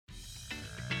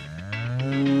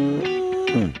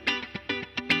Welcome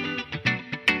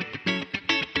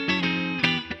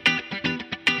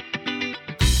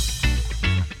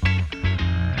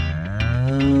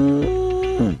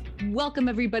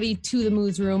everybody to the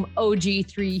Moos Room.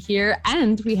 OG3 here,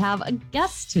 and we have a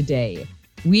guest today.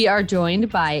 We are joined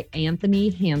by Anthony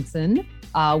Hanson,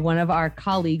 one of our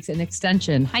colleagues in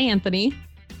Extension. Hi, Anthony.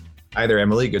 Hi there,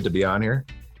 Emily. Good to be on here.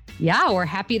 Yeah, we're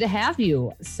happy to have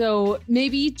you. So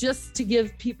maybe just to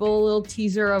give people a little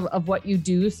teaser of what you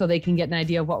do so they can get an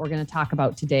idea of what we're going to talk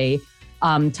about today.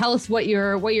 Tell us what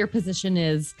your position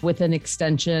is within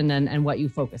Extension and what you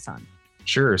focus on.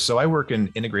 Sure. So I work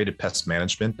in integrated pest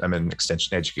management. I'm an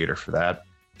extension educator for that.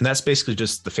 And that's basically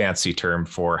just the fancy term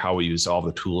for how we use all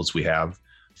the tools we have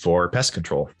for pest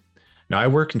control. Now, I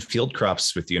work in field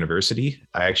crops with the university.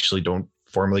 I actually don't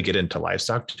formally get into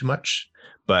livestock too much,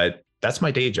 but that's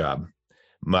my day job.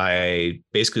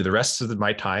 Basically the rest of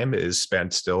my time is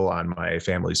spent still on my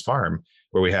family's farm,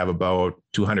 where we have about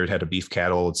 200 head of beef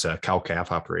cattle. It's a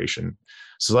cow-calf operation.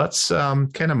 So that's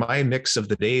kind of my mix of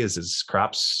the day is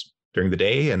crops during the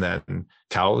day and then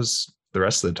cows the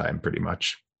rest of the time, pretty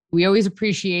much. We always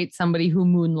appreciate somebody who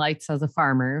moonlights as a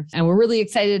farmer, and we're really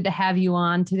excited to have you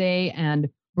on today. And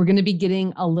we're going to be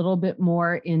getting a little bit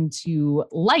more into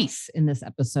lice in this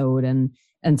episode and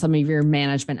some of your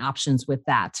management options with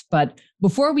that. But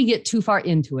before we get too far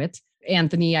into it,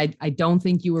 Anthony, I don't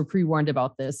think you were pre-warned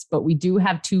about this, but we do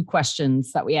have 2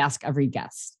 questions that we ask every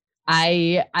guest.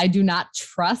 I do not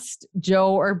trust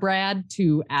Joe or Brad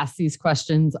to ask these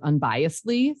questions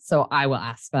unbiasedly, so I will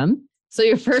ask them. So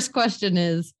your first question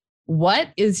is, what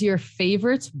is your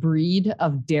favorite breed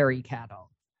of dairy cattle?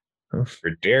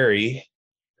 For dairy,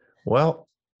 well,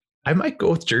 I might go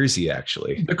with Jersey,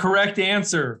 actually. The correct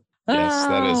answer. Yes,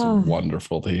 that is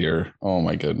wonderful to hear. Oh,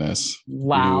 my goodness.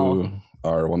 Wow. You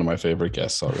are one of my favorite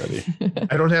guests already.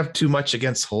 I don't have too much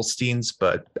against Holsteins,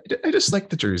 but I just like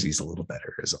the Jerseys a little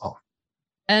better is all.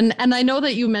 And I know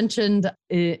that you mentioned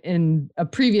in a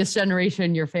previous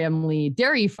generation, your family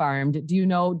dairy farmed. Do you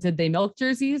know, did they milk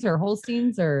Jerseys or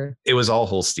Holsteins or? It was all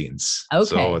Holsteins.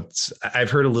 Okay. So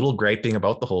I've heard a little griping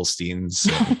about the Holsteins.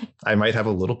 I might have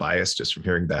a little bias just from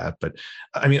hearing that, but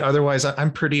I mean, otherwise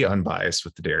I'm pretty unbiased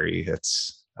with the dairy.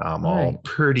 It's all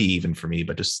pretty even for me,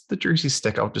 but just the Jerseys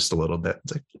stick out just a little bit.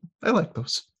 It's like, I like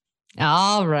those.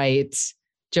 All right.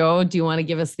 Joe, do you want to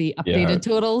give us the updated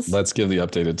totals? Let's give the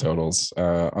updated totals.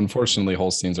 Unfortunately,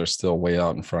 Holsteins are still way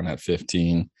out in front at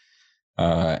 15.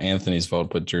 Anthony's vote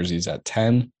put Jerseys at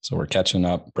 10. So we're catching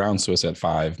up. Brown Swiss at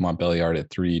 5, Montbéliard at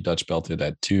 3, Dutch Belted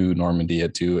at 2, Normandy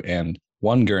at 2, and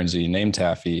one Guernsey named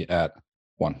Taffy at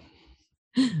 1.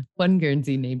 One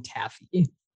Guernsey named Taffy.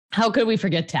 How could we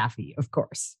forget Taffy, of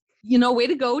course? You know, way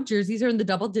to go. Jerseys are in the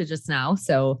double digits now.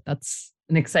 So that's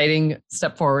an exciting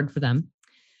step forward for them.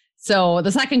 So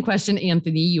the second question,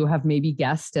 Anthony, you have maybe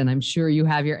guessed, and I'm sure you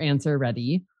have your answer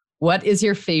ready. What is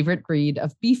your favorite breed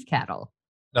of beef cattle?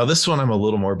 Now, this one I'm a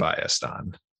little more biased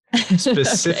on,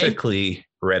 specifically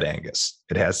Red Angus.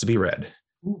 It has to be red.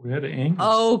 Ooh, Red Angus.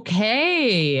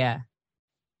 Okay.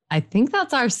 I think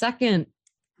that's our second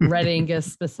Red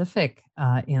Angus specific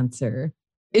answer.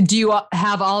 Do you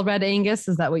have all Red Angus?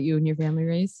 Is that what you and your family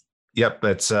raise? Yep,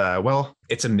 it's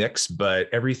it's a mix, but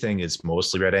everything is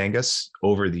mostly Red Angus.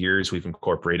 Over the years, we've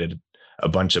incorporated a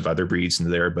bunch of other breeds into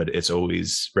there, but it's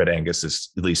always Red Angus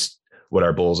is at least what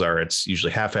our bulls are. It's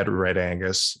usually half-head Red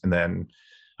Angus, and then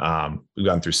we've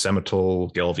gone through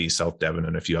Semitole, Gelbvieh, South Devon,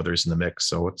 and a few others in the mix.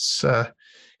 So it's kind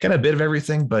of a bit of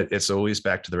everything, but it's always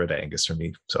back to the Red Angus for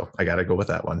me. So I got to go with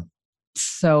that one.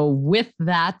 So with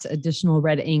that additional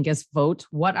Red Angus vote,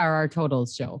 what are our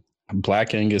totals, Joe?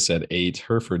 Black Angus at 8,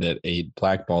 Hereford at 8,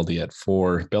 Black Baldy at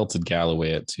 4, Belted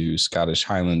Galloway at 2, Scottish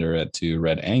Highlander at 2,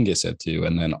 Red Angus at 2,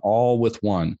 and then all with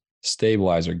 1,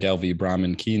 Stabilizer, Gelbvieh,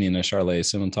 Brahmin, Keenan, Charlet,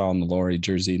 Simmental, Nelore,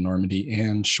 Jersey, Normandy,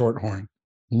 and Shorthorn.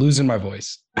 Losing my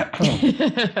voice.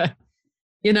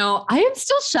 You know, I am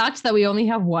still shocked that we only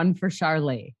have 1 for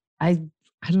Charlet. I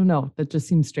don't know. That just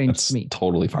seems strange to me.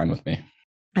 Totally fine with me.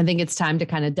 I think it's time to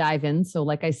kind of dive in. So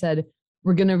like I said,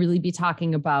 we're going to really be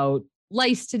talking about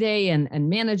lice today and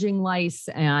managing lice.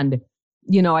 And,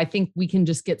 you know, I think we can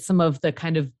just get some of the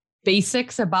kind of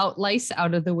basics about lice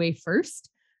out of the way first.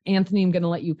 Anthony, I'm going to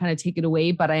let you kind of take it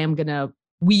away, but I am going to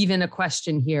weave in a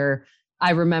question here.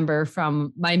 I remember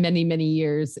from my many, many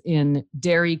years in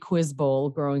Dairy Quiz Bowl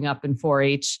growing up in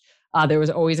 4-H, there was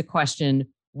always a question,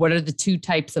 what are the 2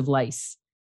 types of lice?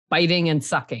 Biting and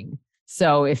sucking.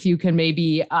 So if you can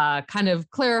maybe kind of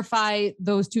clarify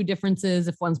those 2 differences,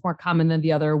 if one's more common than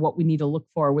the other, what we need to look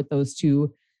for with those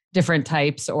 2 different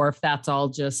types, or if that's all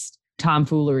just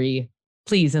tomfoolery,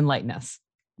 please enlighten us.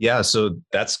 Yeah, so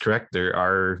that's correct. There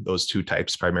are those two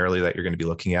types primarily that you're going to be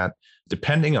looking at.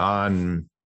 Depending on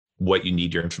what you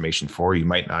need your information for, you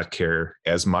might not care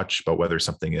as much about whether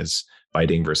something is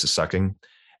biting versus sucking.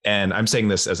 And I'm saying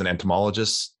this as an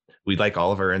entomologist. We like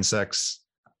all of our insects,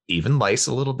 even lice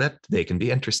a little bit. They can be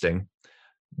interesting,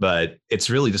 but it's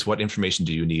really just what information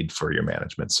do you need for your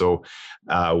management. So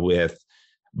with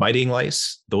biting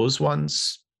lice, those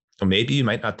ones, maybe you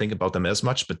might not think about them as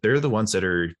much, but they're the ones that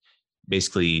are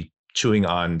basically chewing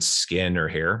on skin or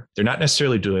hair. They're not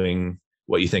necessarily doing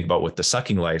what you think about with the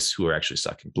sucking lice, who are actually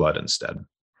sucking blood instead.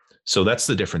 So that's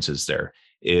the differences there,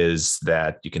 is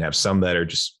that you can have some that are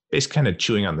just basically kind of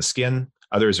chewing on the skin.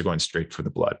 Others are going straight for the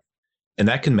blood. And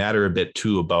that can matter a bit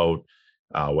too about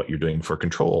what you're doing for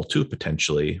control too,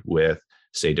 potentially with,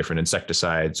 say, different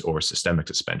insecticides or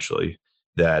systemics, especially,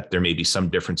 that there may be some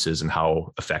differences in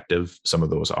how effective some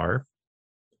of those are.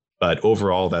 But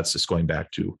overall, that's just going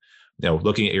back to,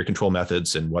 looking at your control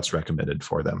methods and what's recommended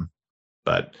for them.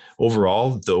 But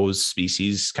overall, those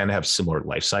species kind of have similar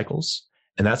life cycles.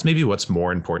 And that's maybe what's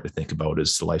more important to think about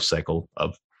is the life cycle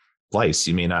of lice.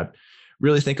 You may not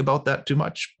really think about that too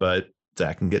much, but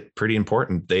that can get pretty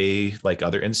important. They, like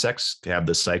other insects, have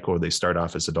this cycle where they start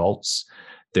off as adults.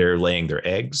 They're laying their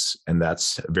eggs, and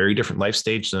that's a very different life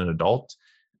stage than an adult.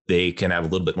 They can have a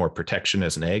little bit more protection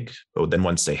as an egg, but then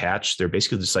once they hatch, they're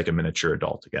basically just like a miniature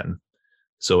adult again.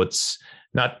 So it's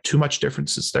not too much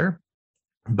differences there,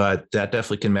 but that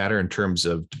definitely can matter in terms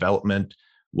of development,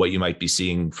 what you might be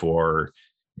seeing for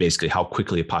basically how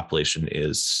quickly a population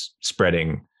is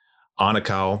spreading on a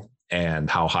cow and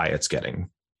how high it's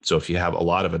getting. So if you have a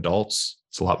lot of adults,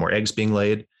 it's a lot more eggs being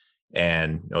laid,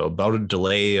 and about a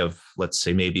delay of, let's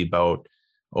say, maybe about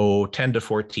 10 to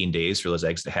 14 days for those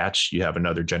eggs to hatch, you have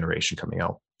another generation coming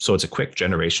out. So it's a quick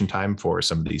generation time for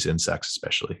some of these insects,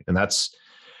 especially. And that's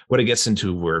what it gets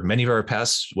into, where many of our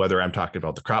pests, whether I'm talking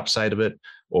about the crop side of it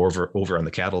or over on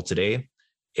the cattle today,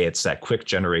 it's that quick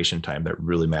generation time that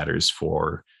really matters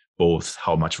for both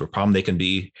how much of a problem they can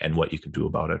be and what you can do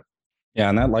about it. Yeah,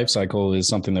 and that life cycle is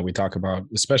something that we talk about,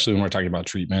 especially when we're talking about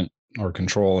treatment or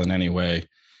control in any way,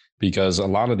 because a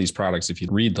lot of these products, if you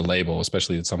read the label,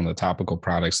 especially some of the topical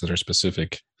products that are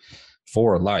specific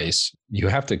for lice, you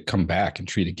have to come back and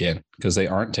treat again because they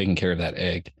aren't taking care of that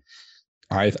egg.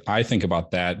 I think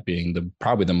about that being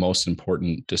probably the most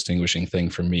important distinguishing thing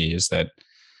for me, is that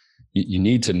you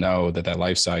need to know that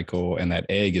life cycle and that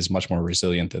egg is much more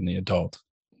resilient than the adult.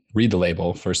 Read the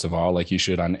label, first of all, like you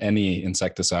should on any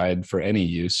insecticide for any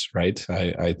use, right?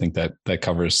 I think that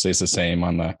stays the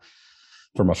same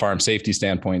from a farm safety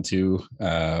standpoint too,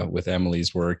 with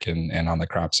Emily's work and on the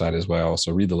crop side as well.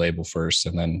 So read the label first,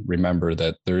 and then remember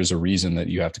that there is a reason that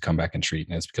you have to come back and treat,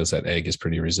 and it's because that egg is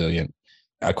pretty resilient.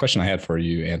 A question I had for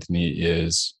you, Anthony,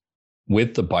 is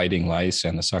with the biting lice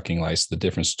and the sucking lice, the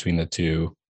difference between the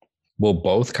two, will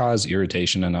both cause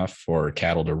irritation enough for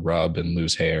cattle to rub and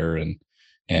lose hair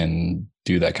and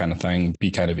do that kind of thing, be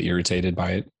kind of irritated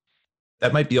by it?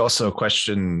 That might be also a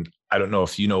question. I don't know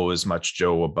if you know as much,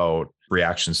 Joe, about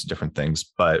reactions to different things,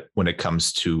 but when it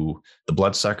comes to the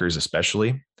bloodsuckers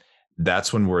especially,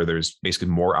 that's where there's basically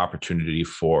more opportunity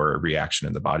for reaction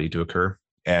in the body to occur.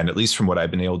 And at least from what I've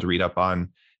been able to read up on,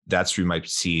 that's where you might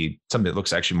see something that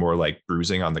looks actually more like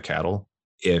bruising on the cattle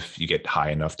if you get high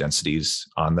enough densities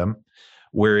on them.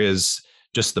 Whereas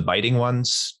just the biting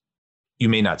ones, you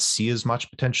may not see as much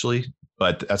potentially,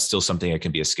 but that's still something that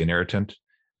can be a skin irritant.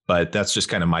 But that's just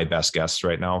kind of my best guess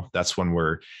right now. That's one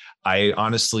where I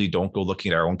honestly don't go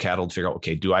looking at our own cattle to figure out,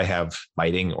 okay, do I have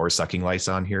biting or sucking lice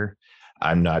on here?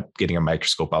 I'm not getting a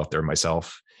microscope out there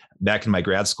myself. Back in my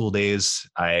grad school days,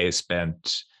 I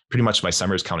spent pretty much my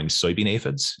summers counting soybean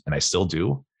aphids, and I still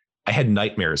do. I had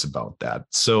nightmares about that.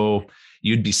 So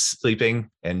you'd be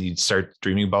sleeping and you'd start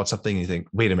dreaming about something and you think,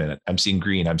 wait a minute, I'm seeing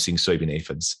green, I'm seeing soybean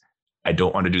aphids. I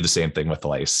don't want to do the same thing with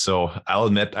lice. So I'll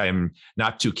admit I'm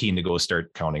not too keen to go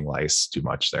start counting lice too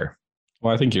much there.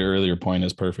 Well, I think your earlier point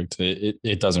is perfect.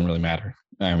 It doesn't really matter.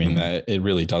 I mean, it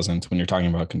really doesn't. When you're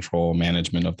talking about control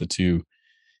management of the two,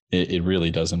 it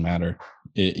really doesn't matter.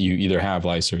 You either have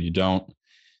lice or you don't.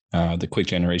 The quick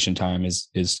generation time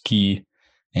is key,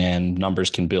 and numbers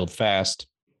can build fast.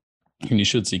 And you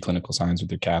should see clinical signs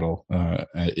with your cattle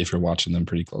if you're watching them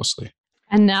pretty closely.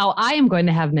 And now I am going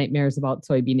to have nightmares about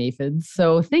soybean aphids.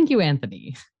 So thank you,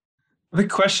 Anthony. The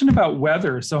question about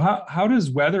weather. So how does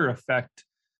weather affect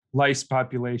lice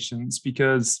populations?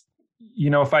 Because,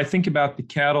 if I think about the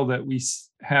cattle that we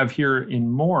have here in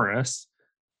Morris,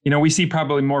 we see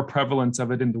probably more prevalence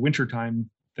of it in the wintertime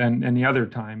than any other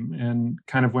time, and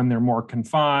kind of when they're more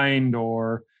confined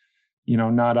or,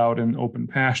 not out in open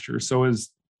pasture. So is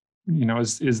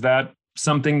that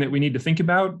something that we need to think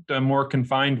about, more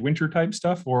confined winter type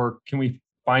stuff, or can we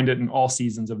find it in all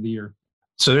seasons of the year?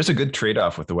 So there's a good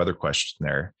trade-off with the weather question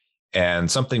there. And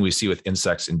something we see with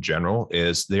insects in general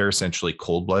is they're essentially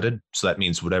cold-blooded. So that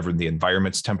means whatever the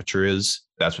environment's temperature is,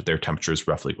 that's what their temperature is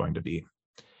roughly going to be.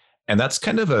 And that's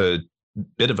kind of a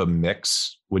bit of a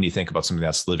mix when you think about something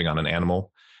that's living on an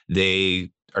animal.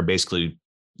 They are basically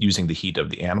using the heat of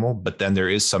the animal, but then there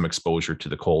is some exposure to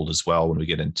the cold as well when we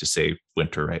get into, say,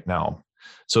 winter right now.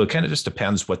 So it kind of just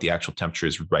depends what the actual temperature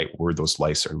is right where those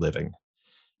lice are living.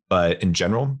 But in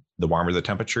general, the warmer the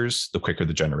temperatures, the quicker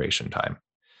the generation time.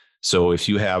 So if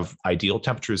you have ideal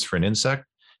temperatures for an insect,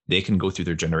 they can go through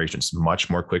their generations much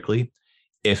more quickly.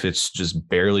 If it's just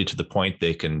barely to the point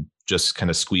they can just kind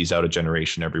of squeeze out a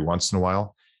generation every once in a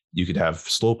while, you could have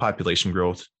slow population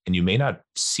growth and you may not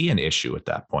see an issue at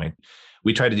that point.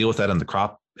 We try to deal with that on the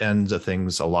crop ends of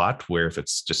things a lot, where if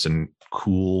it's just a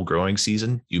cool growing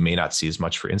season, you may not see as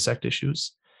much for insect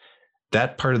issues.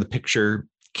 That part of the picture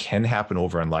can happen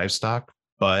over on livestock,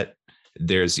 but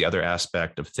there's the other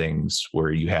aspect of things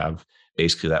where you have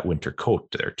basically that winter coat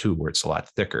there too, where it's a lot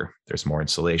thicker. There's more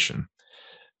insulation.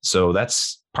 So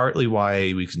that's partly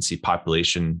why we can see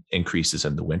population increases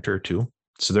in the winter too.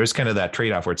 So there's kind of that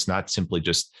trade-off where it's not simply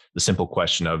just the simple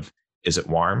question of, is it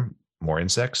warm, more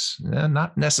insects?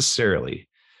 Not necessarily.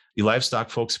 The livestock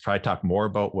folks probably talk more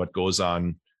about what goes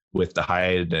on with the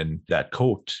hide and that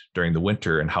coat during the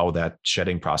winter and how that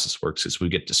shedding process works. As we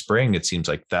get to spring, it seems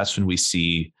like that's when we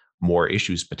see more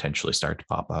issues potentially start to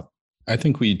pop up. I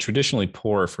think we traditionally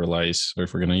pour for lice, or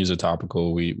if we're going to use a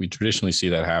topical, we traditionally see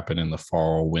that happen in the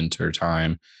fall, winter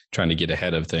time, trying to get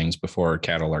ahead of things before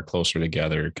cattle are closer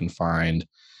together, confined,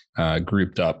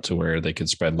 grouped up to where they could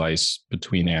spread lice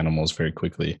between animals very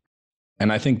quickly.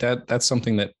 And I think that that's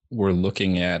something that we're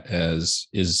looking at as,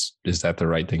 is that the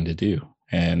right thing to do?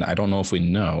 And I don't know if we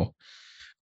know,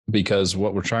 because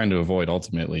what we're trying to avoid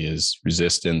ultimately is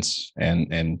resistance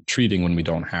and treating when we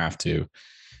don't have to.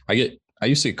 I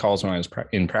used to get calls when I was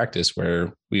in practice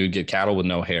where we would get cattle with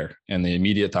no hair, and the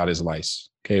immediate thought is lice.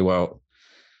 Okay, well,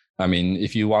 I mean,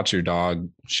 if you watch your dog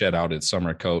shed out its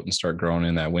summer coat and start growing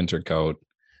in that winter coat,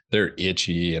 they're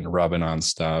itchy and rubbing on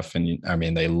stuff. And I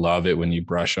mean, they love it when you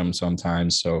brush them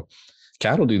sometimes. So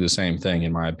cattle do the same thing,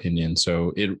 in my opinion.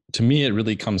 So to me, it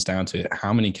really comes down to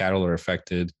how many cattle are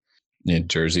affected.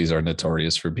 Jerseys are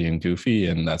notorious for being goofy,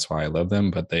 and that's why I love them,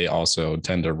 but they also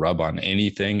tend to rub on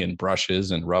anything and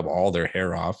brushes and rub all their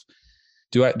hair off.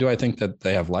 Do I think that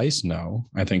they have lice? No.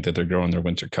 I think that they're growing their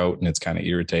winter coat and it's kind of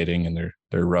irritating, and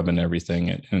they're rubbing everything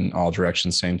in all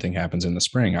directions. Same thing happens in the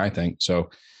spring, I think. So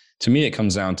to me, it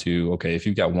comes down to, okay, if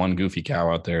you've got one goofy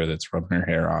cow out there that's rubbing her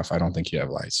hair off, I don't think you have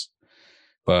lice.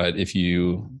 But if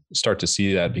you start to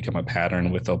see that become a pattern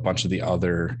with a bunch of the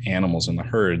other animals in the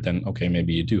herd, then okay,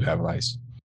 maybe you do have lice.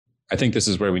 I think this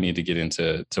is where we need to get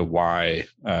into why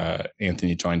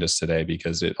Anthony joined us today,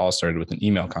 because it all started with an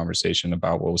email conversation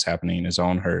about what was happening in his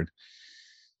own herd,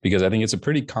 because I think it's a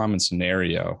pretty common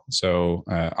scenario. So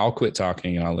I'll quit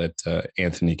talking and I'll let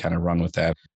Anthony kind of run with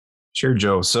that. Sure,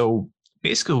 Joe. So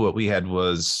basically what we had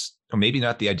was maybe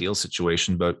not the ideal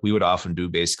situation, but we would often do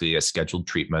basically a scheduled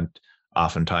treatment.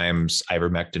 Oftentimes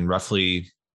ivermectin roughly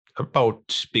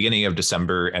about beginning of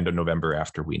December, end of November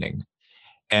after weaning.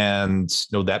 And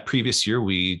that previous year,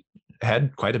 we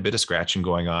had quite a bit of scratching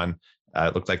going on.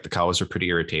 It looked like the cows were pretty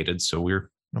irritated. So we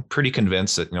were pretty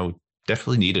convinced that,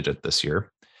 definitely needed it this year.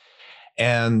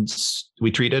 And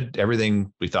we treated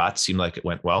everything we thought seemed like it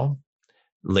went well.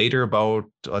 Later, about,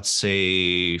 let's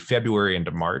say, February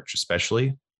into March,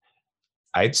 especially,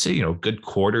 I'd say, good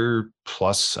quarter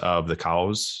plus of the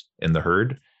cows in the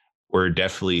herd were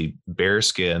definitely bare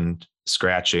skinned,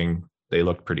 scratching. They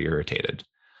looked pretty irritated.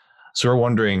 So we're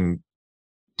wondering,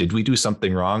 did we do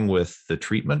something wrong with the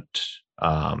treatment?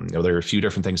 There are a few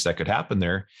different things that could happen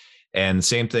there. And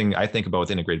same thing I think about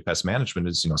with integrated pest management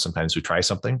is, sometimes we try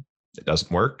something, it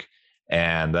doesn't work.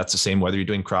 And that's the same whether you're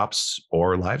doing crops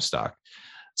or livestock.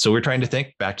 So we're trying to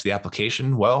think back to the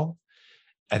application. Well,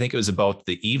 I think it was about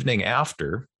the evening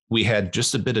after we had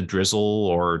just a bit of drizzle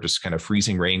or just kind of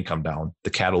freezing rain come down. The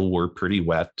cattle were pretty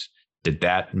wet. Did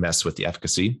that mess with the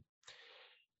efficacy?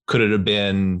 Could it have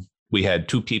been we had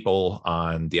two people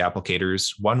on the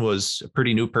applicators? One was a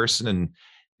pretty new person and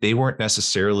they weren't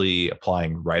necessarily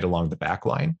applying right along the back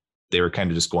line. They were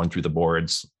kind of just going through the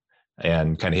boards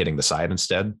and kind of hitting the side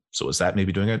instead. So was that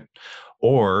maybe doing it?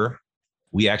 Or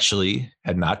we actually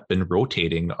had not been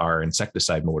rotating our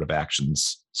insecticide mode of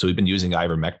actions. So we've been using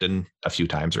ivermectin a few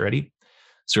times already.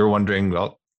 So we're wondering,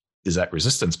 well, is that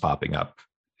resistance popping up?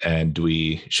 And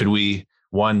should we,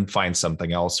 one, find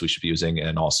something else we should be using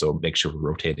and also make sure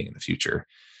we're rotating in the future?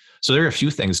 So there are a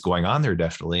few things going on there,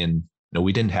 definitely. And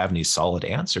we didn't have any solid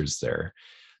answers there.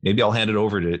 Maybe I'll hand it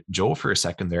over to Joe for a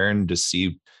second there and just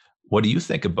see, what do you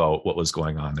think about what was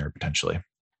going on there potentially?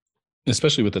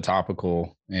 Especially with the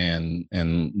topical and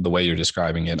the way you're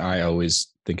describing it, I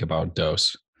always think about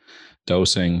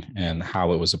dosing and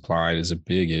how it was applied is a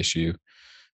big issue.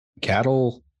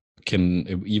 Cattle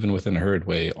can, even within a herd,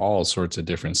 weigh all sorts of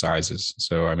different sizes.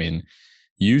 So, I mean,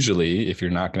 usually if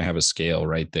you're not going to have a scale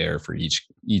right there for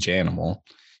each animal,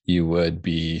 you would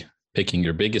be picking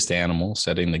your biggest animal,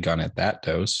 setting the gun at that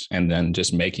dose, and then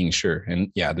just making sure.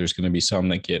 And yeah, there's going to be some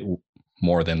that get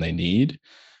more than they need,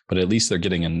 but at least they're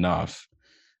getting enough.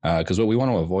 Because what we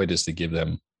want to avoid is to give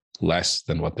them less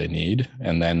than what they need.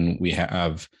 And then we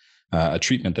have a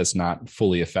treatment that's not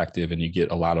fully effective, and you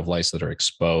get a lot of lice that are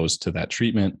exposed to that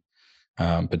treatment,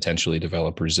 potentially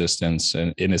develop resistance,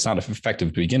 and it's not effective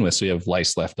to begin with. So you have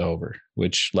lice left over,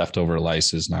 which leftover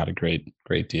lice is not a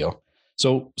great deal.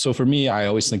 So for me, I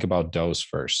always think about dose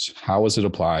first. How was it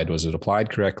applied? Was it applied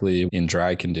correctly in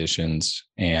dry conditions?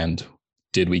 And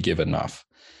did we give enough?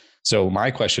 So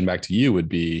my question back to you would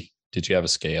be, did you have a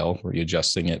scale? Were you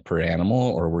adjusting it per animal,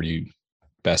 or were you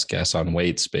best guess on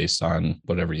weights based on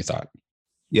whatever you thought?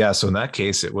 Yeah. So in that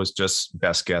case, it was just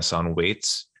best guess on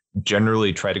weights.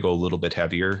 Generally try to go a little bit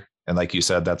heavier. And like you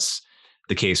said, that's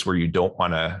the case where you don't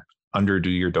want to underdo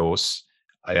your dose.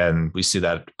 And we see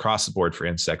that across the board for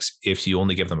insects. If you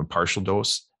only give them a partial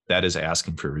dose, that is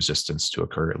asking for resistance to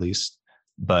occur at least.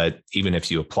 But even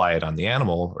if you apply it on the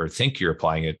animal, or think you're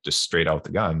applying it just straight out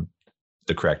the gun,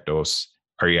 the correct dose,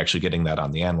 are you actually getting that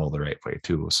on the animal the right way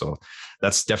too? So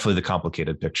that's definitely the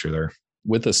complicated picture there.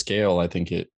 With a scale, I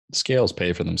think scales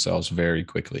pay for themselves very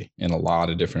quickly in a lot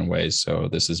of different ways. So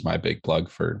this is my big plug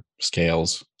for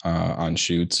scales on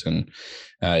shoots. And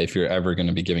if you're ever going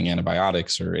to be giving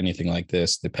antibiotics or anything like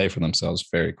this, they pay for themselves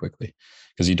very quickly,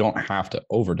 because you don't have to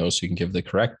overdose. You can give the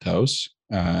correct dose.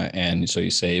 And so you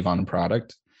save on a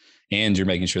product, and you're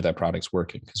making sure that product's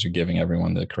working because you're giving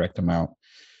everyone the correct amount.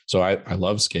 So I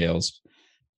love scales.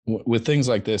 With things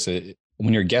like this,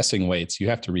 when you're guessing weights, you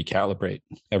have to recalibrate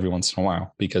every once in a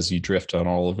while because you drift on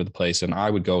all over the place. And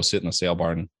I would go sit in the sale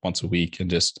barn once a week, and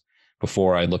just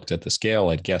before I looked at the scale,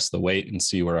 I'd guess the weight and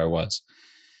see where I was.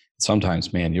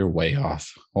 Sometimes, man, you're way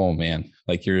off. Oh man,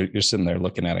 like you're sitting there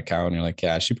looking at a cow and you're like,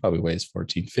 yeah, she probably weighs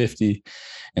 1450.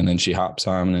 And then she hops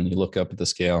on, and you look up at the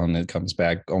scale and it comes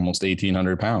back almost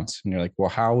 1800 pounds. And you're like, well,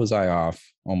 how was I off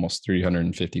almost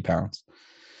 350 pounds?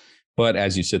 But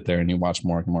as you sit there and you watch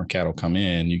more and more cattle come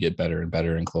in, you get better and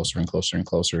better and closer and closer and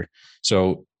closer.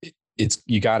 So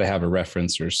you got to have a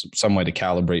reference or some way to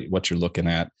calibrate what you're looking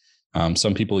at.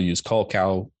 Some people use cull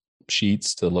cow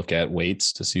sheets to look at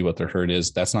weights to see what their herd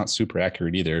is. That's not super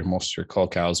accurate either. Most of your cull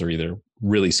cows are either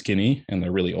really skinny and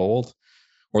they're really old,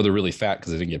 or they're really fat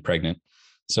because they didn't get pregnant.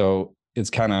 So it's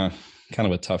kind of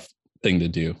a tough thing to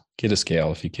do. Get a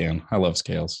scale if you can. I love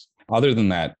scales. Other than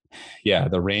that, yeah,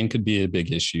 the rain could be a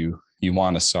big issue. You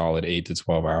want a solid 8 to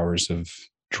 12 hours of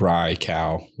dry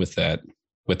cow with that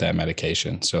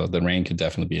medication. So the rain could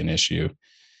definitely be an issue.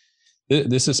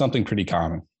 This is something pretty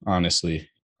common, honestly.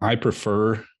 I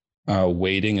prefer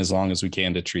waiting as long as we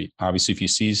can to treat. Obviously, if you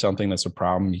see something that's a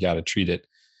problem, you got to treat it.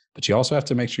 But you also have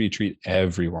to make sure you treat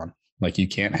everyone. Like, you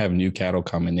can't have new cattle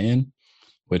coming in,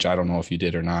 which I don't know if you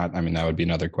did or not. I mean, that would be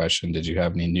another question. Did you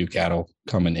have any new cattle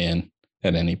coming in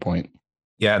at any point?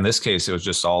 Yeah, in this case, it was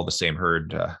just all the same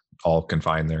herd, all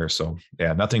confined there. So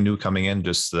yeah, nothing new coming in,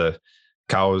 just the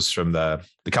cows from the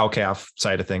cow calf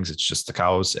side of things. It's just the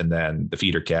cows, and then the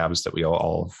feeder calves that we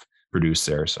all produce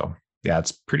there. So yeah,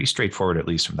 it's pretty straightforward, at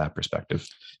least from that perspective.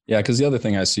 Yeah, because the other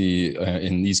thing I see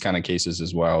in these kind of cases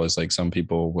as well is, like, some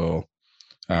people will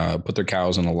put their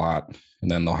cows in a lot,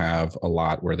 and then they'll have a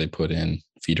lot where they put in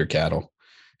feeder cattle,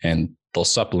 and they'll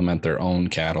supplement their own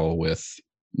cattle with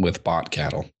bought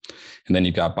cattle. And then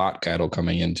you've got bought cattle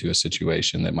coming into a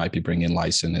situation that might be bringing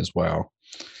lice in as well.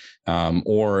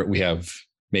 Or we have,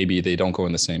 maybe they don't go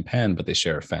in the same pen, but they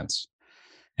share a fence.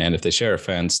 And if they share a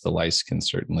fence, the lice can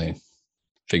certainly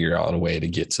figure out a way to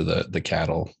get to the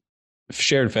cattle.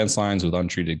 Shared fence lines with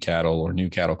untreated cattle or new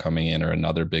cattle coming in are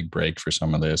another big break for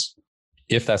some of this.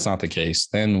 If that's not the case,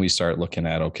 then we start looking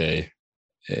at, okay,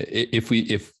 if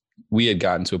we had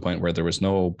gotten to a point where there was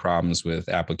no problems with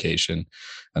application,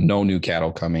 no new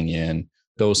cattle coming in,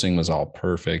 dosing was all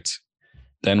perfect,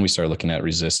 then we start looking at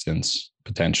resistance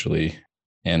potentially.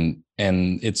 And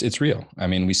it's real. I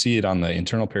mean, we see it on the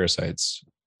internal parasites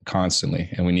constantly,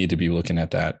 and we need to be looking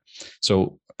at that.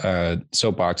 So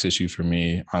soapbox issue for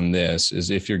me on this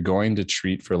is, if you're going to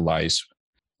treat for lice,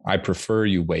 I prefer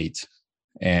you wait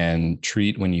and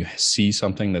treat when you see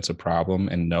something that's a problem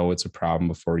and know it's a problem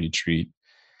before you treat.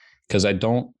 Because I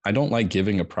don't like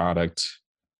giving a product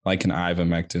like an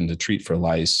ivermectin to treat for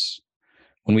lice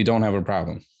when we don't have a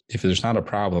problem. If there's not a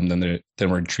problem, then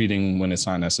we're treating when it's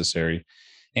not necessary,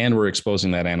 and we're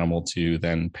exposing that animal to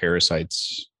then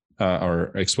parasites,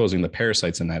 or exposing the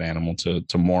parasites in that animal to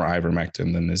more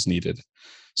ivermectin than is needed.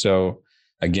 So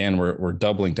again, we're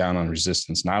doubling down on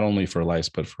resistance, not only for lice,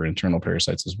 but for internal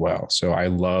parasites as well. So I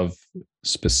love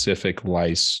specific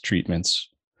lice treatments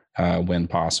when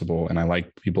possible. And I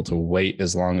like people to wait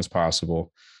as long as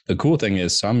possible. The cool thing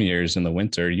is some years in the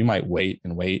winter, you might wait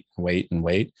and wait and wait and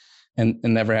wait and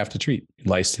never have to treat.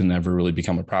 Lice didn't ever really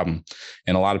become a problem.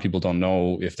 And a lot of people don't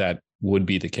know if that would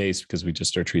be the case because we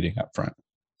just start treating up front.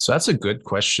 So that's a good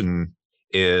question.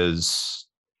 Is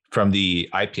from the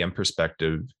IPM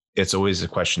perspective, it's always a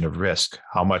question of risk.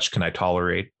 How much can I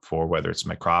tolerate for whether it's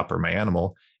my crop or my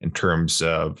animal in terms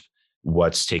of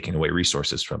what's taking away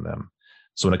resources from them?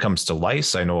 So when it comes to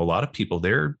lice, I know a lot of people,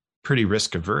 they're pretty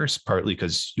risk averse, partly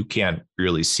because you can't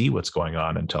really see what's going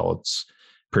on until it's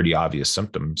pretty obvious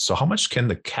symptoms. So how much can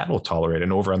the cattle tolerate?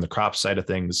 And over on the crop side of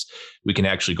things, we can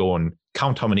actually go and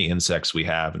count how many insects we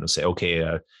have and say,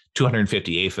 okay,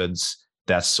 250 aphids,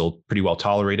 that's still pretty well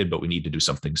tolerated, but we need to do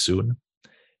something soon.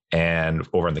 And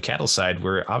over on the cattle side,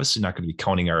 we're obviously not going to be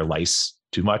counting our lice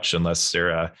too much unless they're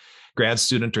a grad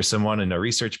student or someone in a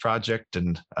research project,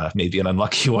 and maybe an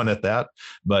unlucky one at that.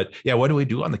 But yeah, what do we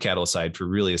do on the cattle side for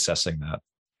really assessing that?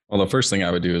 Well, the first thing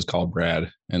I would do is call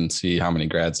Brad and see how many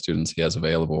grad students he has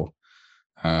available,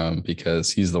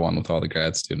 because he's the one with all the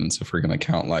grad students if we're going to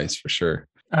count lice for sure.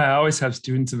 I always have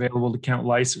students available to count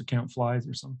lice or count flies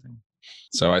or something.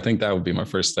 So I think that would be my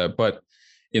first step. But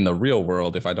in the real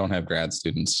world, if I don't have grad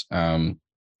students,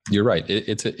 you're right.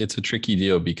 It's a tricky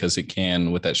deal because it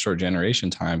can, with that short generation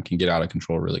time, can get out of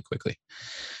control really quickly.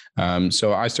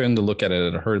 So I started to look at it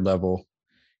at a herd level.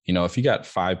 You know, if you got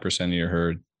 5% of your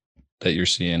herd that you're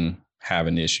seeing have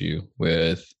an issue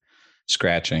with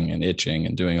scratching and itching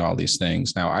and doing all these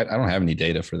things. Now, I don't have any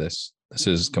data for this. This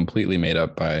is completely made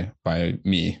up by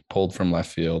me, pulled from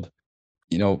left field.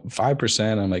 You know,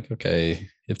 5%, I'm like, okay,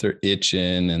 if they're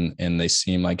itching and they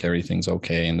seem like everything's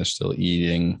okay and they're still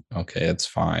eating, okay, it's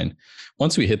fine.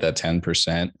 Once we hit that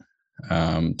 10%,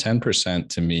 10%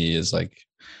 to me is like,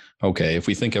 okay, if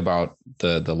we think about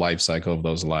the life cycle of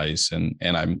those lice, and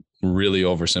I'm really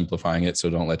oversimplifying it, so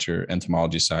don't let your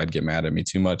entomology side get mad at me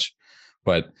too much.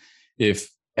 But if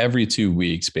every 2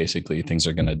 weeks, basically things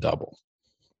are going to double,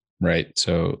 right?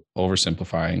 So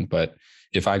oversimplifying, but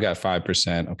if I got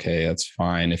 5%, okay, that's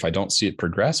fine. If I don't see it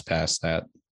progress past that,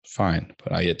 fine.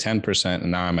 But I get 10%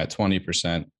 and now I'm at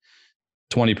 20%.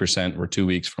 20%, we're 2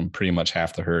 weeks from pretty much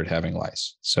half the herd having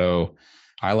lice. So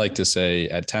I like to say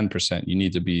at 10%, you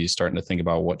need to be starting to think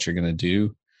about what you're going to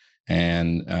do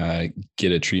and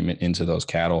get a treatment into those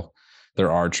cattle.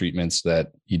 There are treatments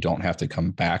that you don't have to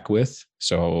come back with.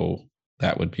 So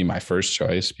that would be my first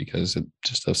choice because it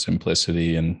just of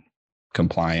simplicity and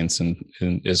compliance. And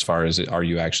as far as are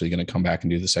you actually going to come back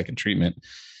and do the second treatment?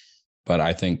 But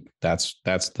I think that's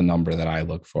the number that I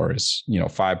look for is,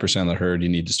 5% of the herd, you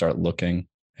need to start looking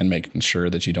and making sure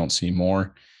that you don't see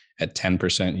more. At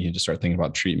 10%, you need to start thinking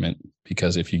about treatment,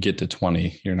 because if you get to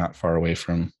 20, you're not far away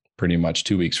from pretty much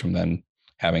 2 weeks from then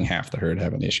having half the herd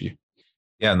have an issue.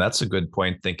 Yeah, and that's a good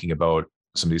point thinking about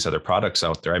some of these other products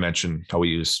out there. I mentioned how we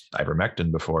use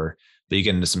ivermectin before. But you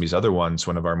get into some of these other ones.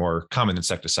 One of our more common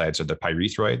insecticides are the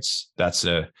pyrethroids. That's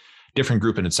a different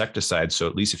group of insecticides. So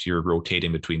at least if you're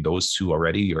rotating between those two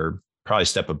already, you're probably a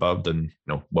step above than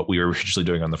what we were originally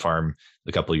doing on the farm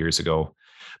a couple of years ago.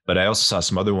 But I also saw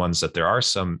some other ones that there are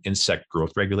some insect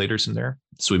growth regulators in there.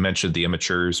 So we mentioned the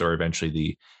immatures, or eventually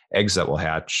the eggs that will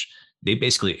hatch. They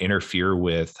basically interfere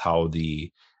with how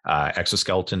the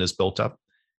exoskeleton is built up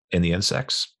in the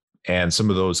insects. And some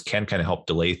of those can kind of help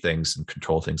delay things and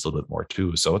control things a little bit more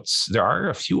too. So there are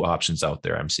a few options out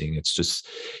there I'm seeing. It's just,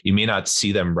 you may not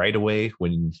see them right away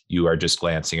when you are just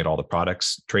glancing at all the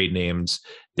products, trade names.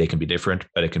 They can be different,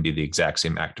 but it can be the exact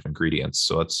same active ingredients.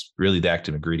 So it's really the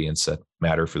active ingredients that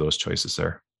matter for those choices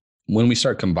there. When we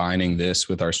start combining this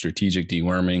with our strategic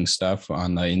deworming stuff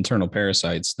on the internal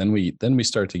parasites, then we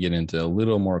start to get into a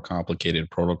little more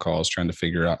complicated protocols, trying to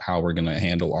figure out how we're going to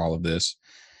handle all of this.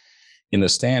 In the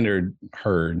standard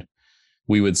herd,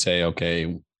 we would say,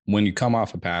 okay, when you come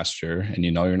off a pasture and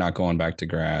you're not going back to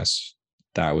grass,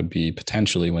 that would be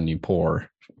potentially when you pour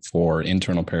for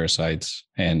internal parasites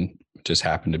and just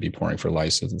happen to be pouring for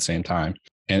lice at the same time.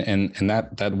 And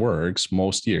that works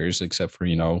most years, except for,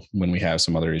 when we have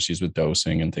some other issues with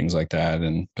dosing and things like that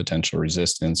and potential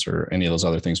resistance or any of those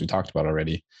other things we talked about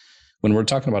already. When we're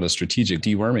talking about a strategic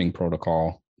deworming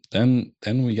protocol, then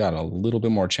we got a little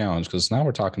bit more challenge, because now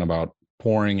we're talking about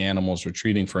pouring animals or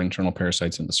treating for internal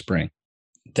parasites in the spring.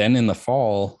 Then in the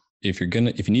fall, if you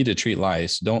need to treat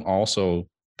lice, don't also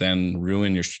then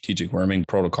ruin your strategic worming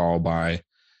protocol by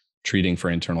treating for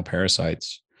internal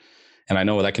parasites. And I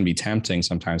know that can be tempting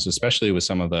sometimes, especially with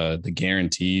some of the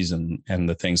guarantees and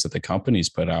the things that the companies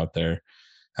put out there.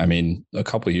 I mean, a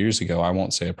couple of years ago, I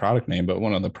won't say a product name, but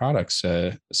one of the products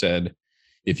said,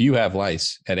 if you have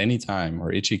lice at any time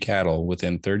or itchy cattle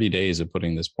within 30 days of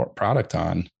putting this product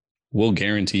on, we'll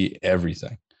guarantee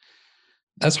everything.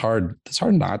 That's hard. It's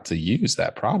hard not to use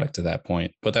that product at that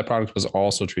point. But that product was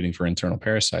also treating for internal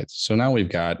parasites. So now we've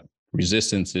got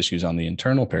resistance issues on the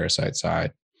internal parasite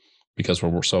side because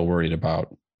we're so worried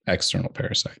about external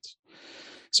parasites.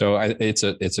 So it's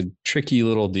a tricky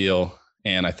little deal.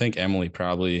 And I think Emily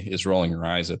probably is rolling her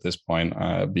eyes at this point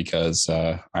because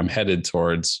I'm headed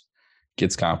towards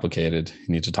gets complicated.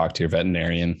 You need to talk to your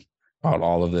veterinarian about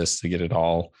all of this to get it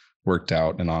all worked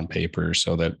out and on paper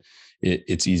so that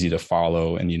it's easy to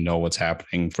follow and you know what's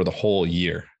happening for the whole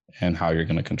year and how you're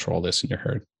going to control this in your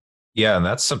herd. Yeah, and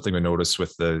that's something we noticed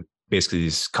with basically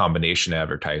these combination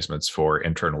advertisements for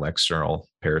internal, external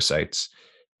parasites.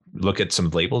 Look at some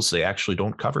labels, they actually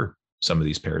don't cover some of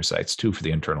these parasites too for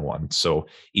the internal ones. So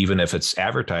even if it's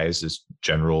advertised as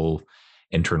general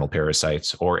internal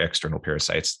parasites or external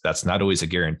parasites, that's not always a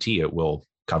guarantee it will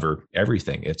cover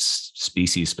everything. It's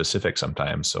species specific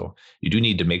sometimes. So you do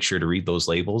need to make sure to read those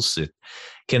labels. It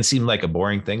can seem like a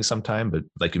boring thing sometimes, but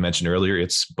like you mentioned earlier,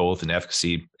 it's both an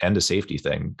efficacy and a safety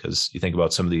thing. Because you think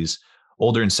about some of these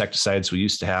older insecticides we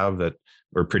used to have that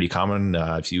were pretty common.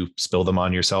 If you spill them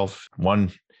on yourself,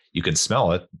 one, you can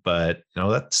smell it, but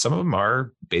that some of them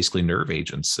are basically nerve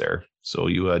agents there. So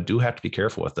you do have to be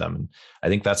careful with them. And I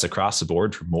think that's across the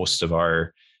board for most of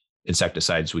our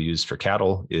insecticides we use for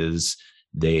cattle is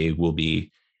they will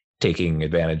be taking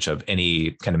advantage of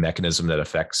any kind of mechanism that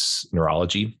affects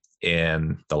neurology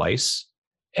in the lice,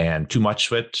 and too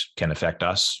much of it can affect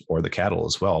us or the cattle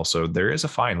as well. So there is a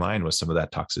fine line with some of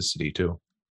that toxicity too.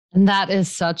 And that is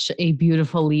such a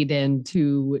beautiful lead in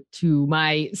to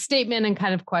my statement and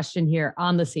kind of question here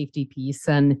on the safety piece.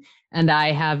 And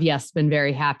I have, yes, been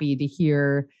very happy to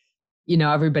hear,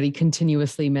 everybody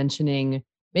continuously mentioning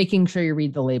making sure you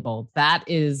read the label. That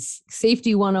is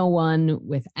safety 101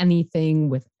 with anything,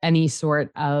 with any sort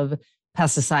of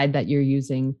pesticide that you're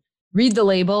using. Read the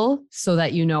label so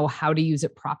that you know how to use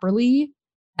it properly,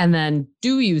 and then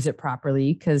do use it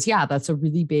properly. Because that's a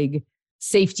really big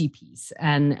safety piece.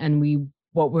 And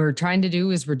what we're trying to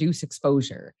do is reduce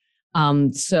exposure.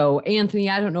 So Anthony,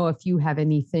 I don't know if you have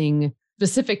anything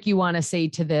specific you want to say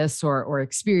to this or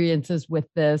experiences with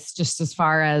this, just as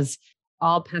far as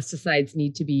all pesticides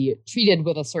need to be treated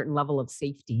with a certain level of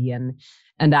safety. And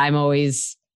I'm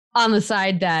always on the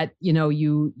side that,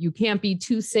 you can't be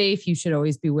too safe. You should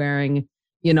always be wearing,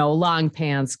 long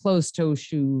pants, closed toe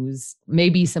shoes,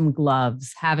 maybe some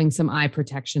gloves, having some eye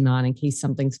protection on in case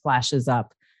something splashes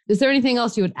up. Is there anything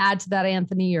else you would add to that,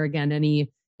 Anthony? Or again,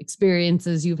 any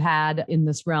experiences you've had in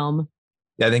this realm?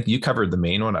 Yeah, I think you covered the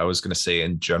main one. I was going to say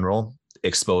in general,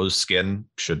 exposed skin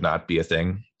should not be a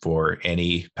thing for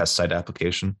any pesticide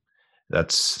application.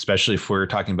 That's especially if we're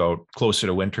talking about closer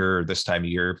to winter or this time of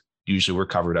year. Usually we're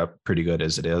covered up pretty good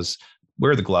as it is.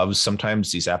 Wear the gloves.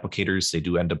 Sometimes these applicators, they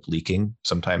do end up leaking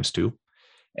sometimes too.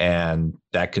 And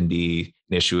that can be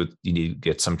an issue. You need to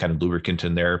get some kind of lubricant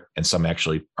in there, and some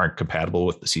actually aren't compatible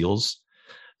with the seals.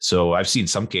 So I've seen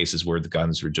some cases where the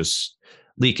guns were just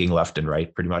leaking left and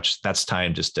right pretty much. That's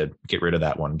time just to get rid of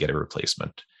that one, get a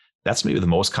replacement. That's maybe the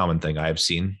most common thing I've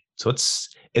seen. So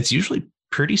it's usually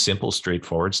pretty simple,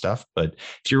 straightforward stuff. But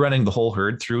if you're running the whole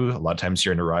herd through, a lot of times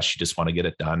you're in a rush, you just want to get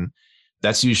it done.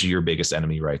 That's usually your biggest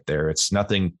enemy right there. It's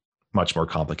nothing much more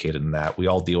complicated than that. We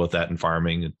all deal with that in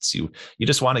farming. It's you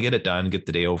just want to get it done, get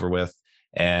the day over with.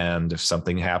 And if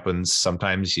something happens,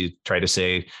 sometimes you try to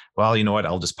say, well, you know what,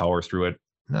 I'll just power through it.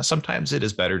 Now, sometimes it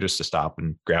is better just to stop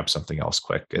and grab something else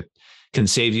quick. It can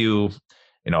save you,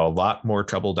 a lot more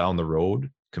trouble down the road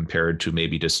compared to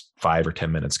maybe just 5 or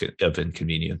 10 minutes of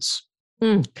inconvenience.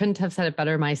 Couldn't have said it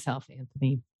better myself,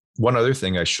 Anthony. One other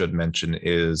thing I should mention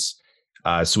is,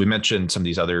 so we mentioned some of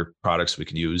these other products we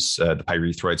can use, the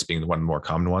pyrethroids being one of the more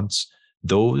common ones.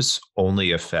 Those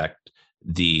only affect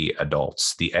the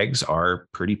adults. The eggs are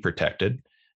pretty protected.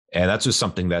 And that's just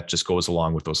something that just goes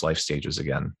along with those life stages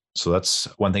again. So that's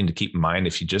one thing to keep in mind.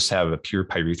 If you just have a pure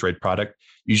pyrethroid product,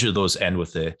 usually those end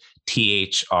with the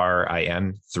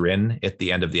THRIN, thrin, at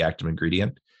the end of the active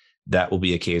ingredient. That will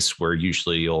be a case where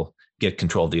usually you'll get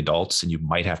control of the adults, and you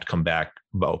might have to come back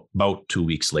about 2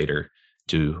 weeks later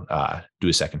to do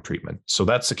a second treatment. So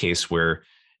that's the case where,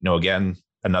 again,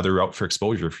 another route for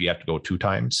exposure, if you have to go 2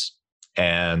 times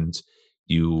and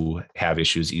you have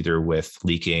issues either with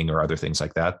leaking or other things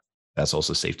like that, that's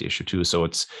also a safety issue too. So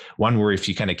it's one where if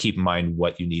you kind of keep in mind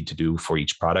what you need to do for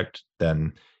each product,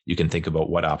 then you can think about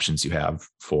what options you have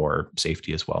for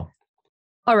safety as well.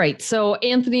 All right. So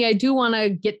Anthony, I do want to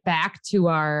get back to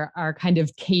our kind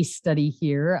of case study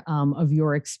here of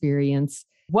your experience.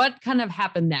 What kind of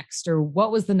happened next, or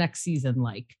what was the next season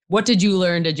like? What did you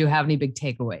learn? Did you have any big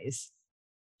takeaways?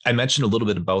 I mentioned a little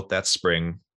bit about that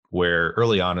spring where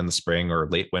early on in the spring or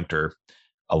late winter,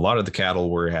 a lot of the cattle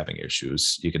were having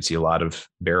issues. You could see a lot of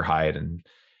bare hide, and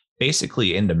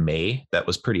basically into May, that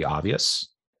was pretty obvious.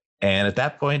 And at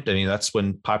that point, that's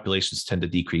when populations tend to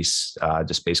decrease,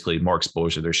 just basically more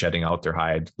exposure. They're shedding out their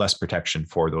hide, less protection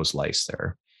for those lice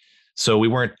there. So we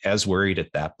weren't as worried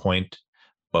at that point,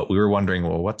 but we were wondering,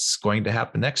 well, what's going to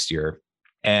happen next year?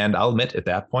 And I'll admit at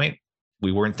that point,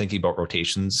 we weren't thinking about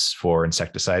rotations for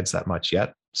insecticides that much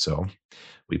yet. So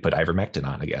we put ivermectin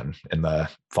on again in the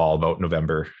fall, about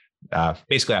November,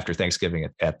 basically after Thanksgiving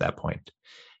at that point.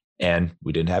 And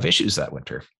we didn't have issues that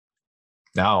winter.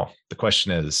 Now, the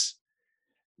question is,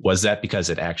 was that because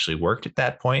it actually worked at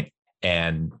that point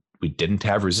and we didn't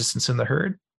have resistance in the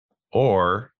herd?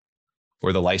 Or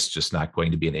were the lice just not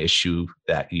going to be an issue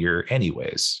that year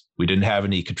anyways? We didn't have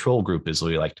any control group, as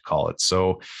we like to call it.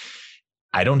 So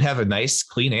I don't have a nice,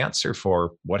 clean answer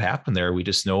for what happened there. We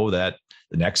just know that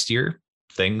the next year,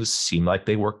 things seem like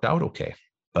they worked out okay,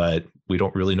 but we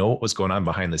don't really know what was going on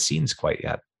behind the scenes quite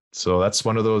yet. So that's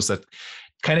one of those that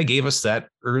kind of gave us that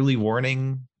early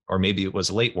warning, or maybe it was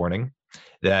a late warning,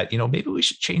 that, maybe we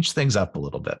should change things up a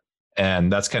little bit.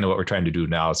 And that's kind of what we're trying to do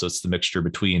now. So it's the mixture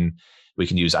between, we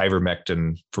can use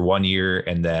ivermectin for 1 year,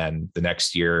 and then the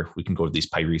next year we can go to these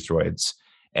pyrethroids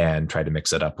and try to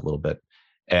mix it up a little bit.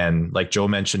 And like Joe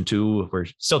mentioned too, we're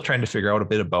still trying to figure out a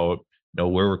bit about,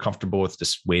 where we're comfortable with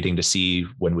just waiting to see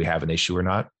when we have an issue or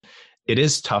not. It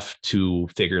is tough to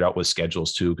figure it out with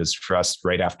schedules too, because for us,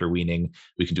 right after weaning,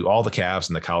 we can do all the calves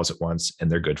and the cows at once, and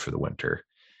they're good for the winter.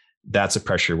 That's a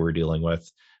pressure we're dealing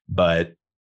with. But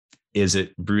is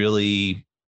it really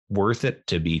worth it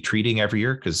to be treating every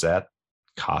year? Because that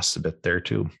costs a bit there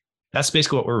too. That's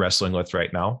basically what we're wrestling with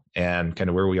right now and kind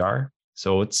of where we are.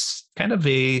 So it's kind of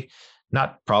a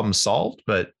not problem solved,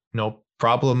 but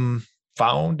problem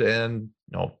found, and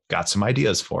got some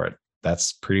ideas for it.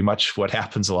 That's pretty much what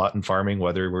happens a lot in farming,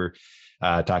 whether we're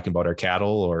talking about our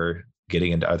cattle or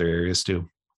getting into other areas too.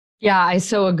 Yeah, I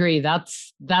so agree.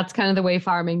 That's kind of the way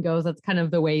farming goes. That's kind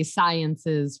of the way science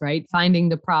is, right? Finding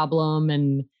the problem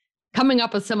and coming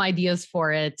up with some ideas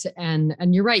for it. And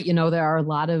you're right, there are a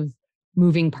lot of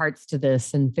moving parts to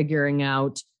this, and figuring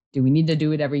out, do we need to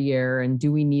do it every year? And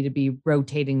do we need to be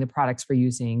rotating the products we're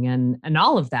using? And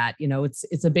all of that,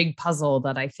 it's a big puzzle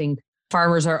that I think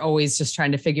farmers are always just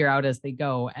trying to figure out as they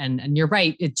go. And you're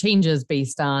right, it changes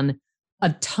based on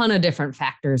a ton of different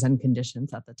factors and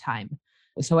conditions at the time.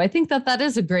 So I think that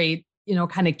is a great,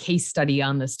 kind of case study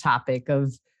on this topic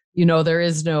of, there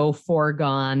is no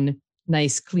foregone,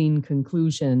 nice, clean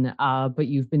conclusion, but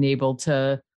you've been able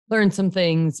to learn some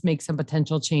things, make some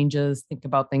potential changes, think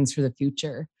about things for the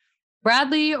future.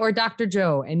 Bradley or Dr.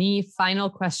 Joe, any final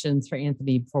questions for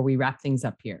Anthony before we wrap things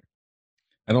up here?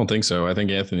 I don't think so. I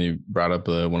think Anthony brought up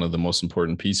one of the most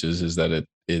important pieces, is that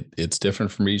it's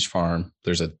different from each farm.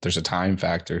 There's a time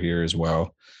factor here as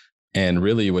well. And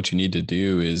really what you need to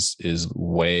do is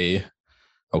weigh,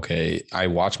 okay, I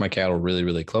watch my cattle really,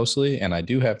 really closely, and I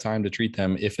do have time to treat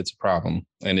them if it's a problem.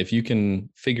 And if you can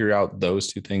figure out those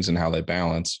two things and how they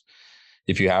balance,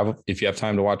 if you have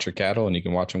time to watch your cattle and you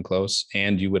can watch them close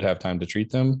and you would have time to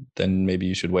treat them, then maybe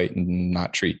you should wait and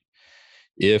not treat.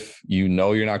 If you're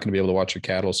not going to be able to watch your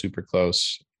cattle super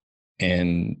close,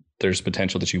 and there's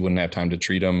potential that you wouldn't have time to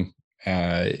treat them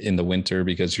in the winter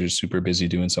because you're super busy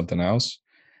doing something else,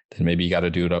 then maybe you got to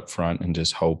do it up front and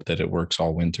just hope that it works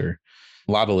all winter.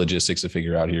 A lot of logistics to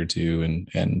figure out here too,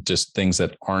 and just things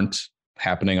that aren't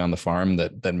happening on the farm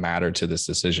that matter to this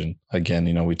decision.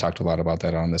 Again, we talked a lot about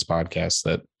that on this podcast,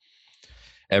 that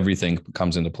everything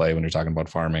comes into play when you're talking about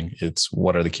farming. It's,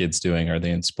 what are the kids doing? Are they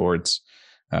in sports?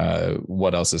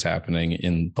 What else is happening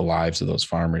in the lives of those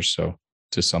farmers? So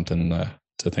just something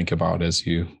to think about as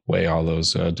you weigh all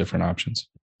those different options.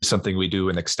 Something we do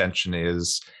in extension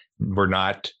is, we're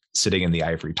not sitting in the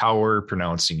ivory tower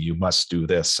pronouncing you must do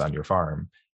this on your farm.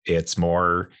 It's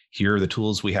more, here are the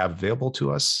tools we have available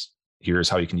to us. Here's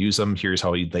how you can use them. Here's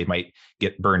how they might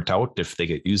get burnt out if they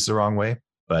get used the wrong way.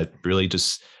 But really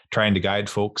just trying to guide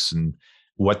folks and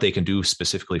what they can do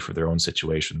specifically for their own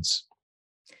situations.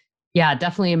 Yeah,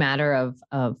 definitely a matter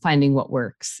of finding what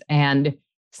works. And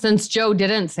since Joe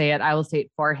didn't say it, I will say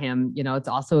it for him. It's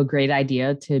also a great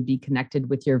idea to be connected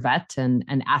with your vet and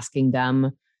asking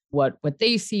them what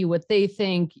they see, what they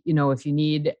think. If you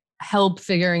need help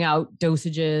figuring out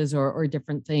dosages or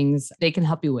different things, they can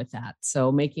help you with that.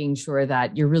 So making sure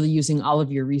that you're really using all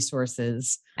of your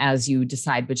resources as you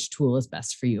decide which tool is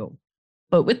best for you.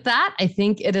 But with that, I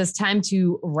think it is time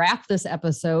to wrap this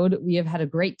episode. We have had a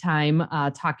great time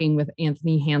talking with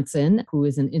Anthony Hanson, who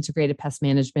is an integrated pest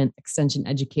management extension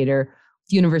educator with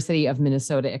the University of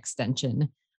Minnesota Extension.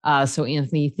 So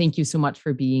Anthony, thank you so much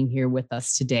for being here with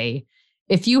us today.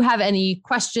 If you have any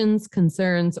questions,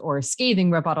 concerns, or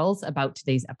scathing rebuttals about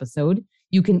today's episode,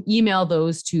 you can email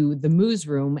those to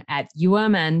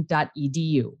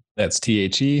themoosroom@umn.edu. That's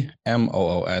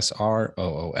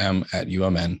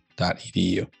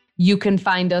TheMoosroom@umn.edu. You can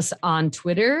find us on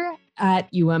Twitter at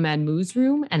UMN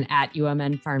Moosroom and at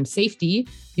UMN Farm Safety.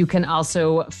 You can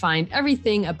also find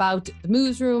everything about the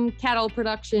Moosroom, cattle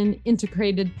production,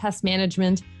 integrated pest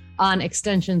management on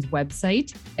Extension's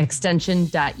website,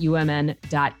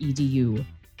 extension.umn.edu.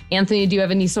 Anthony, do you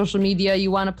have any social media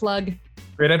you want to plug?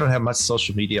 Great. I don't have much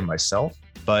social media myself,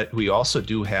 but we also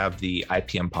do have the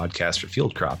IPM podcast for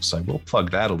field crops. So I will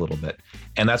plug that a little bit.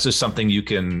 And that's just something you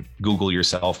can Google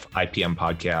yourself, IPM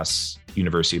podcasts,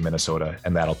 University of Minnesota,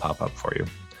 and that'll pop up for you.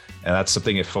 And that's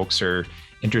something if folks are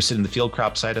interested in the field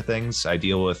crop side of things. I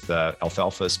deal with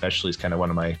alfalfa, especially, is kind of one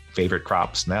of my favorite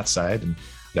crops on that side. And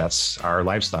that's our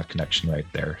livestock connection right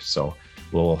there. So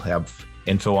we'll have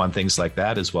info on things like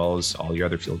that, as well as all your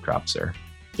other field crops there.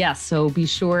 Yes, so be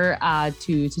sure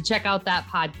to check out that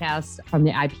podcast from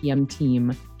the IPM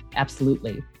team.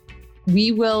 Absolutely.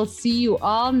 We will see you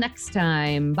all next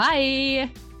time.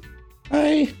 Bye.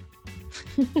 Bye.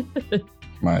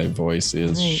 My voice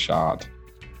is shot.